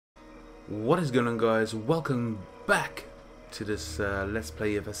What is going on, guys? Welcome back to this Let's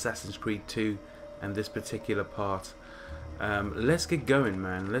Play of Assassin's Creed 2 and this particular part. Let's get going,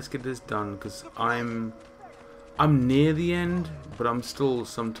 man. Let's get this done, because I'm near the end, but I'm still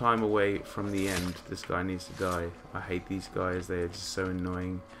some time away from the end. This guy needs to die. I hate these guys. They are just so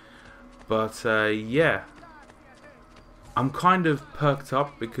annoying. But yeah, I'm kind of perked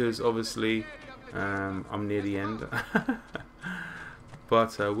up because obviously I'm near the end.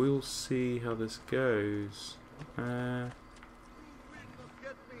 But we'll see how this goes.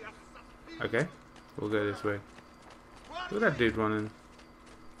 Okay, we'll go this way. Look at that dude running.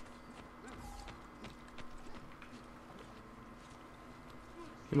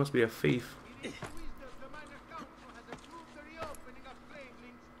 He must be a thief. See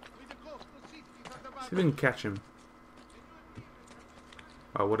if we can catch him.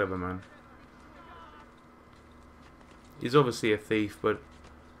 Oh, whatever, man. He's obviously a thief, but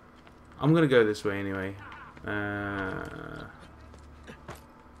I'm gonna go this way anyway. There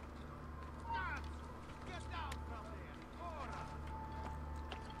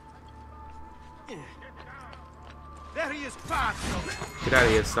he is, Passo. Get out of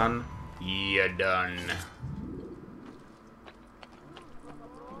here, son. You're done.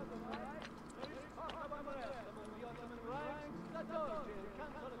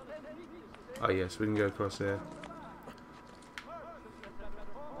 Oh yes, we can go across there.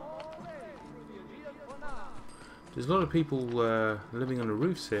 There's a lot of people living on the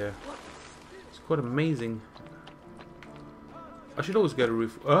roofs here. It's quite amazing. I should always go to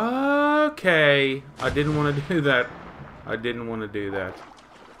roof. Okay, I didn't want to do that. I didn't want to do that.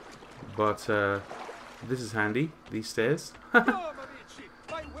 But this is handy. These stairs.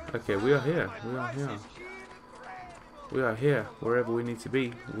 Okay, we are here. We are here. We are here. Wherever we need to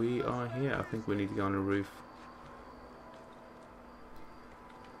be, we are here. I think we need to go on the roof.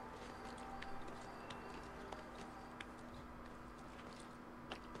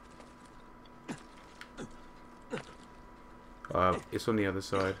 It's on the other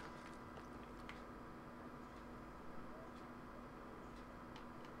side.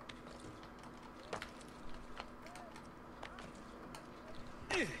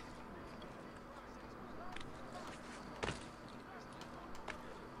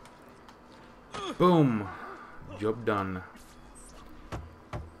 Boom! Job done.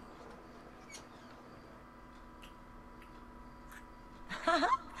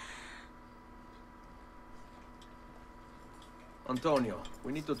 Antonio,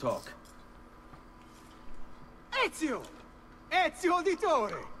 we need to talk. Ezio! Ezio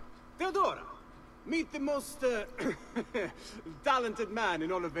Auditore! Theodora! Meet the most talented man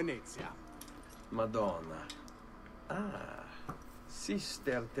in all of Venezia. Madonna. Ah,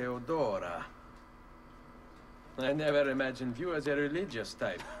 Sister Theodora. I never imagined you as a religious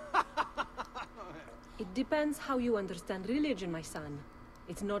type. It depends how you understand religion, my son.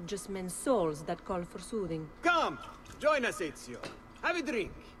 It's not just men's souls that call for soothing. Come! Join us, Ezio. Have a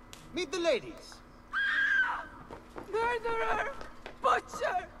drink. Meet the ladies. Murderer!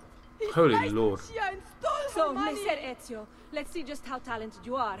 Butcher! He Holy snatched Lord. Lucia and stole So, her money. Messer Ezio, let's see just how talented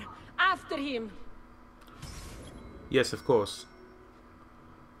you are. After him! Yes, of course.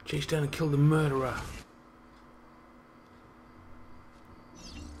 Chase down and kill the murderer.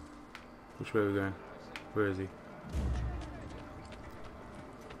 Which way are we going? Where is he?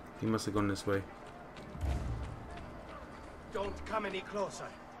 He must have gone this way. Don't come any closer,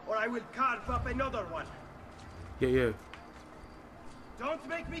 or I will carve up another one. Yeah, yeah. Don't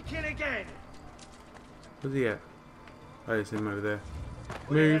make me kill again. Where's he at? Oh, it's him over there.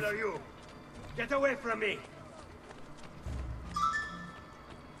 Who the Move. hell are you? Get away from me.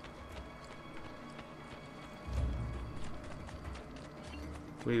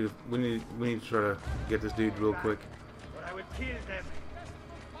 We need to try to get this dude real quick. Or I will kill them.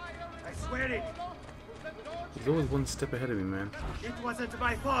 I swear it. He's always one step ahead of me, man. It wasn't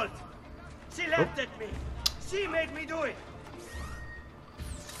my fault. She laughed at me. She made me do it.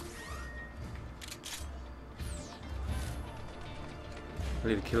 I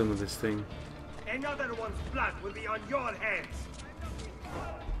need to kill him with this thing. Another one's blood will be on your hands.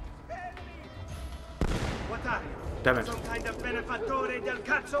 What are you? Damn it. Some kind of benefatore del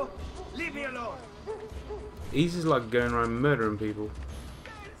cazzo? Leave me alone. He's just like going around murdering people.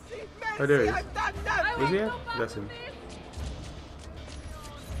 Oh, there he is. I've done nothing. Is he here? That's him.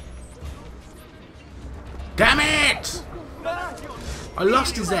 Damn it! I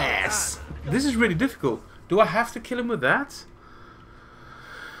lost his ass. This is really difficult. Do I have to kill him with that?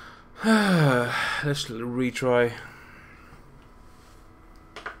 Let's retry.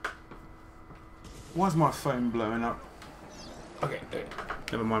 Why's my phone blowing up? Okay, there.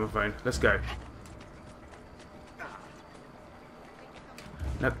 Never mind my phone. Let's go.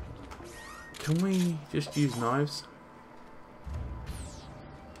 Now, can we just use knives?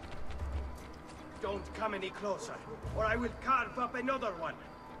 Don't come any closer, or I will carve up another one.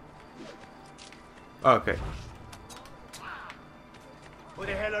 Oh, okay. Who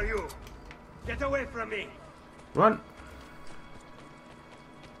the hell are you? Get away from me! Run.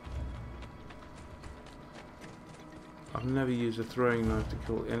 I've never used a throwing knife to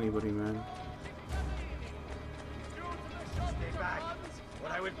kill anybody, man. Stay back, or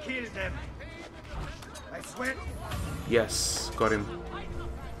I will kill them. I swear. Yes, got him.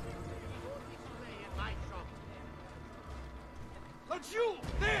 But you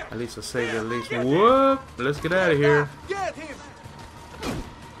there! At least I saved at least. Whoop! Let's get out of here. Get him!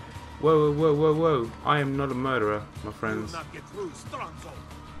 Whoa, whoa, whoa, whoa, whoa. I am not a murderer, my friends. Not get through, Stronzo.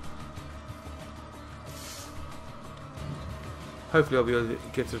 Hopefully I'll be able to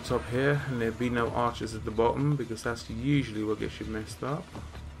get to the top here and there'll be no archers at the bottom, because that's usually what gets you messed up.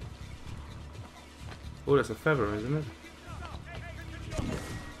 Oh, that's a feather, isn't it?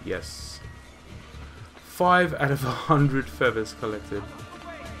 Yes. 5 out of 100 feathers collected.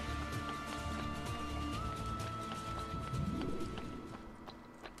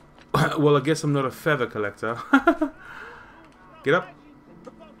 Well, I guess I'm not a feather collector. Get up.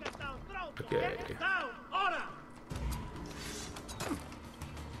 Okay.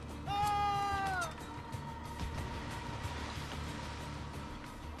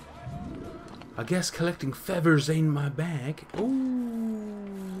 I guess collecting feathers ain't my bag.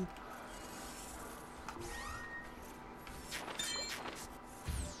 Ooh.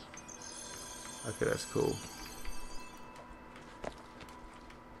 Okay, that's cool.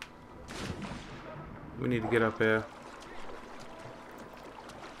 We need to get up here.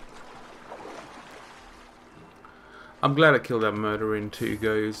 I'm glad I killed that murderer in 2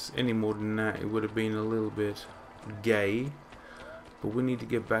 goes. Any more than that, it would have been a little bit gay. But we need to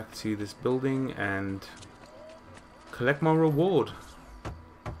get back to this building and collect my reward.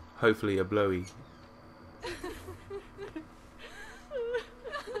 Hopefully a blowy.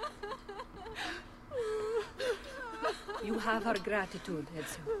 You have our gratitude,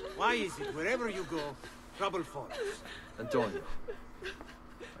 Ezio. Why is it wherever you go, trouble follows? Antonio,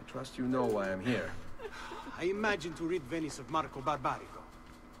 I trust you know why I'm here. I imagine to rid Venice of Marco Barbarico.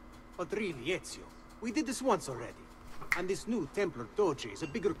 But really, Ezio, we did this once already. And this new Templar Doge is a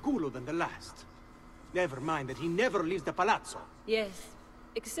bigger culo than the last. Never mind that he never leaves the palazzo. Yes,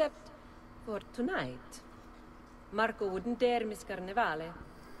 except for tonight. Marco wouldn't dare miss Carnevale.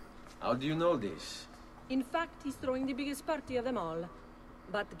 How do you know this? In fact, he's throwing the biggest party of them all.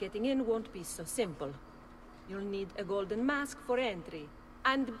 But getting in won't be so simple. You'll need a golden mask for entry.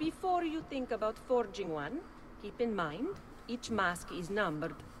 And before you think about forging one, keep in mind, each mask is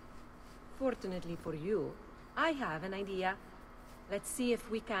numbered. Fortunately for you, I have an idea. Let's see if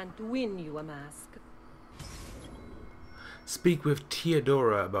we can't win you a mask. Speak with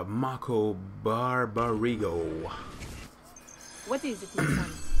Teodora about Marco Barbarigo. What is it, my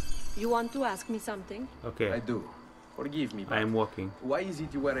son? You want to ask me something? Okay, I do. Forgive me, but I am walking. why is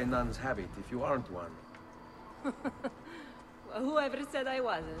it you wear a nun's habit if you aren't one? Whoever said I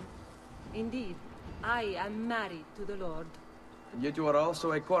wasn't? Indeed, I am married to the Lord. And yet you are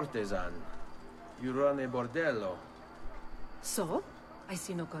also a courtesan. You run a bordello. So, I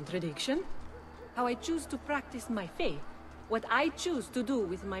see no contradiction. How I choose to practice my faith, what I choose to do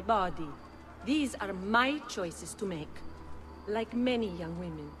with my body. These are my choices to make. Like many young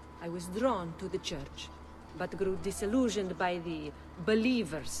women, I was drawn to the church, but grew disillusioned by the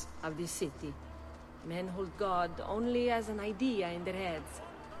believers of the city. Men hold God only as an idea in their heads,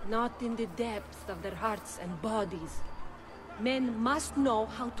 not in the depths of their hearts and bodies. Men must know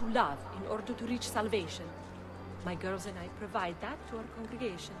how to love in order to reach salvation. My girls and I provide that to our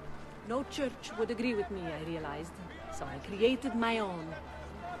congregation. No church would agree with me, I realized, so I created my own.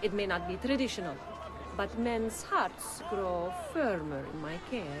 It may not be traditional, but men's hearts grow firmer in my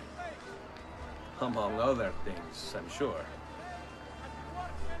care. Among other things, I'm sure.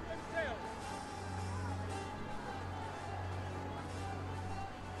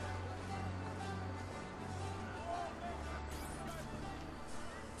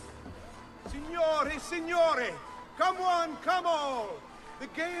 Signore! Come on, come on! The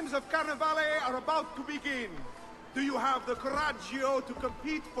games of Carnevale are about to begin. Do you have the coraggio to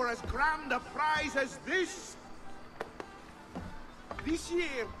compete for as grand a prize as this? This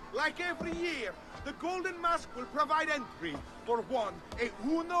year, like every year, the Golden Mask will provide entry for one, e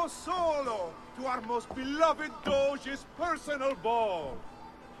uno solo, to our most beloved Doge's personal ball.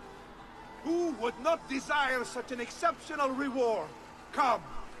 Who would not desire such an exceptional reward? Come,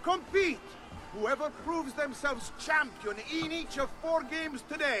 compete! Whoever proves themselves champion in each of 4 games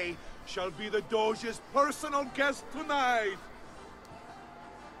today shall be the Doge's personal guest tonight!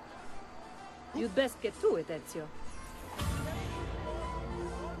 You'd best get to it, Ezio.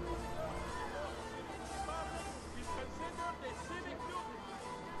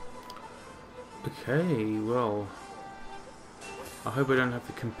 Okay, well, I hope I don't have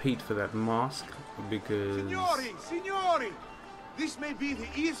to compete for that mask, because... Signori! This may be the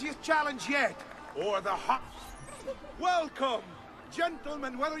easiest challenge yet, or the hot... Welcome!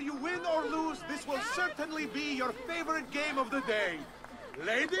 Gentlemen, whether you win or lose, this will certainly be your favorite game of the day.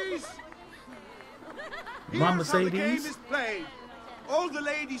 Ladies? Here's how the game is played. All the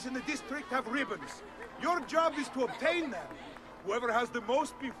ladies in the district have ribbons. Your job is to obtain them. Whoever has the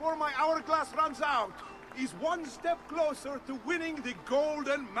most before my hourglass runs out is one step closer to winning the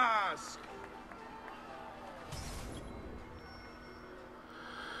golden mask.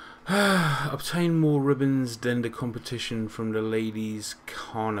 Obtain more ribbons than the competition from the ladies'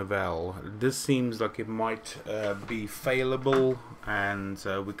 carnival. This seems like it might be failable, and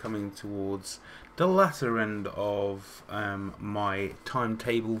we're coming towards the latter end of my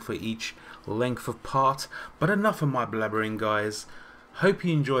timetable for each length of part. But enough of my blabbering, guys. Hope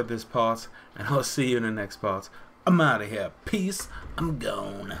you enjoyed this part, and I'll see you in the next part. I'm out of here. Peace. I'm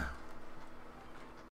gone.